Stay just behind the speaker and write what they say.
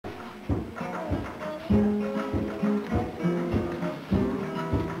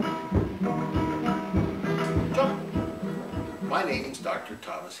name is Dr.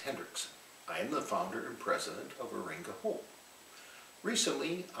 Thomas Hendricks. I am the founder and president of Iringa Hope.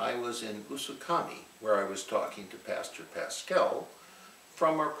 Recently, I was in Usukami, where I was talking to Pastor Pascal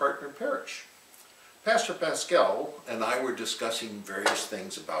from our partner parish. Pastor Pascal and I were discussing various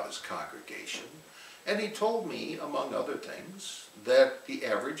things about his congregation, and he told me, among other things, that the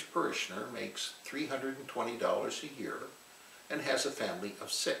average parishioner makes $320 a year and has a family of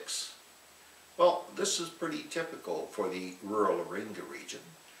 6. Well, this is pretty typical for the rural Iringa region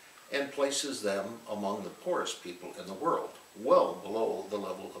and places them among the poorest people in the world, well below the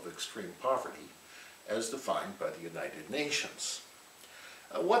level of extreme poverty as defined by the United Nations.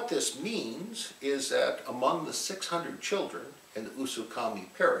 What this means is that among the 600 children in the Usukami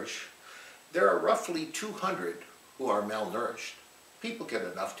parish, there are roughly 200 who are malnourished. People get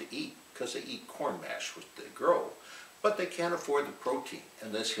enough to eat because they eat corn mash, which they grow, but they can't afford the protein,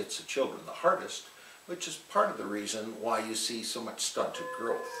 and this hits the children the hardest, which is part of the reason why you see so much stunted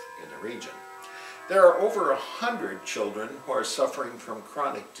growth in the region. There are over 100 children who are suffering from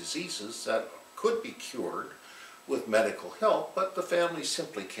chronic diseases that could be cured with medical help, but the families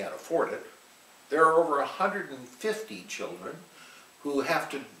simply can't afford it. There are over 150 children who have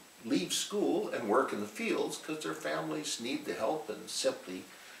to leave school and work in the fields because their families need the help and simply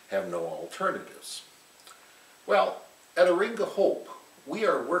have no alternatives. Well, at Iringa Hope, we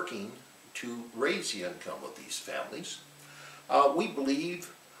are working to raise the income of these families. We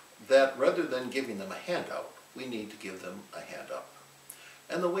believe that rather than giving them a handout, we need to give them a hand up.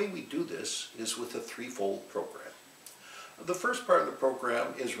 And the way we do this is with a threefold program. The first part of the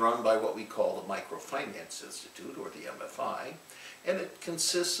program is run by what we call the Microfinance Institute, or the MFI, and it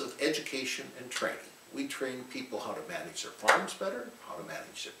consists of education and training. We train people how to manage their farms better, how to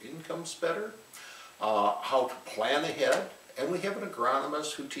manage their incomes better, how to plan ahead, and we have an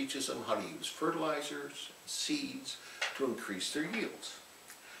agronomist who teaches them how to use fertilizers, seeds to increase their yields.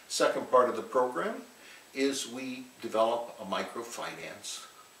 Second part of the program is we develop a microfinance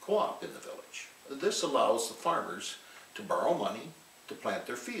co-op in the village. This allows the farmers to borrow money to plant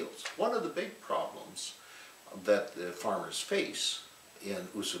their fields. One of the big problems that the farmers face in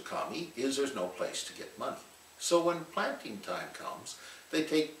Usukami is there's no place to get money. So when planting time comes, they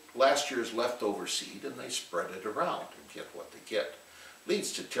take last year's leftover seed and they spread it around and get what they get.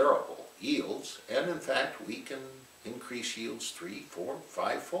 Leads to terrible yields, and in fact we can increase yields 3, 4,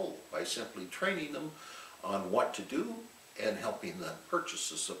 5-fold by simply training them on what to do and helping them purchase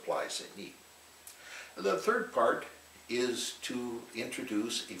the supplies they need. The third part is to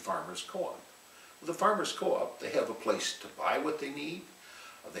introduce a farmers co-op. With a farmers co-op, they have a place to buy what they need,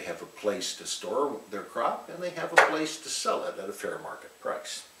 they have a place to store their crop, and they have a place to sell it at a fair market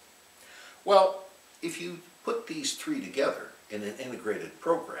price. Well, if you put these three together in an integrated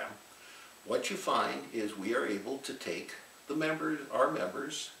program, what you find is we are able to take the members, our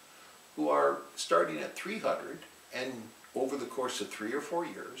members, who are starting at 300, and over the course of 3 or 4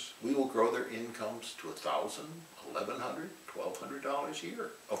 years, we will grow their incomes to $1,000, $1,100, $1,200 a year,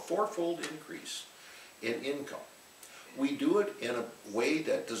 a 4-fold increase in income. We do it in a way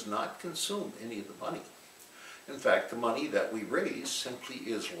that does not consume any of the money. In fact, the money that we raise simply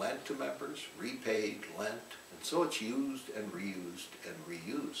is lent to members, repaid, lent, and so it's used and reused and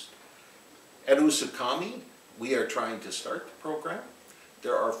reused. At Usukami, we are trying to start the program.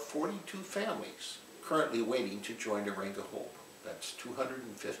 There are 42 families currently waiting to join Iringa Hope. That's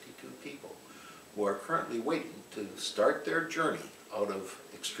 252 people who are currently waiting to start their journey out of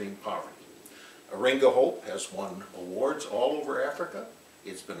extreme poverty. Iringa Hope has won awards all over Africa.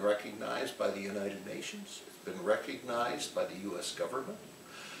 It's been recognized by the United Nations. It's been recognized by the U.S. government.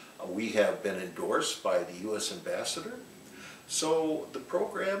 We have been endorsed by the U.S. ambassador. So the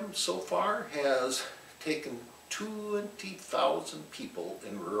program so far has taken 20,000 people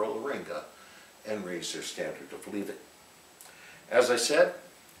in rural Iringa and raised their standard of living. As I said,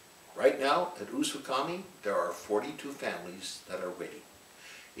 right now at Usukami, there are 42 families that are waiting.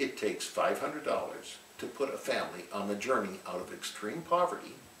 It takes $500 to put a family on the journey out of extreme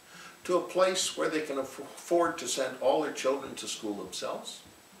poverty to a place where they can afford to send all their children to school themselves,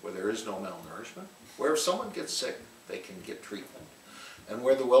 where there is no malnourishment, where if someone gets sick, they can get treatment, and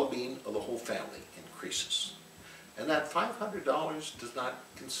where the well-being of the whole family increases. And that $500 does not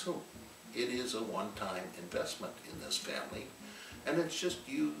consume. It is a one-time investment in this family, and it's just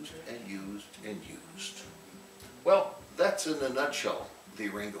used and used and used. Well, that's in a nutshell the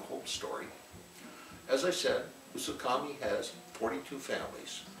Iringa Hope story. As I said, Usukami has 42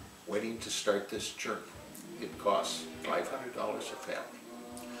 families waiting to start this journey. It costs $500 a family.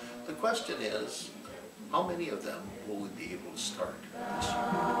 The question is, how many of them will we be able to start this year?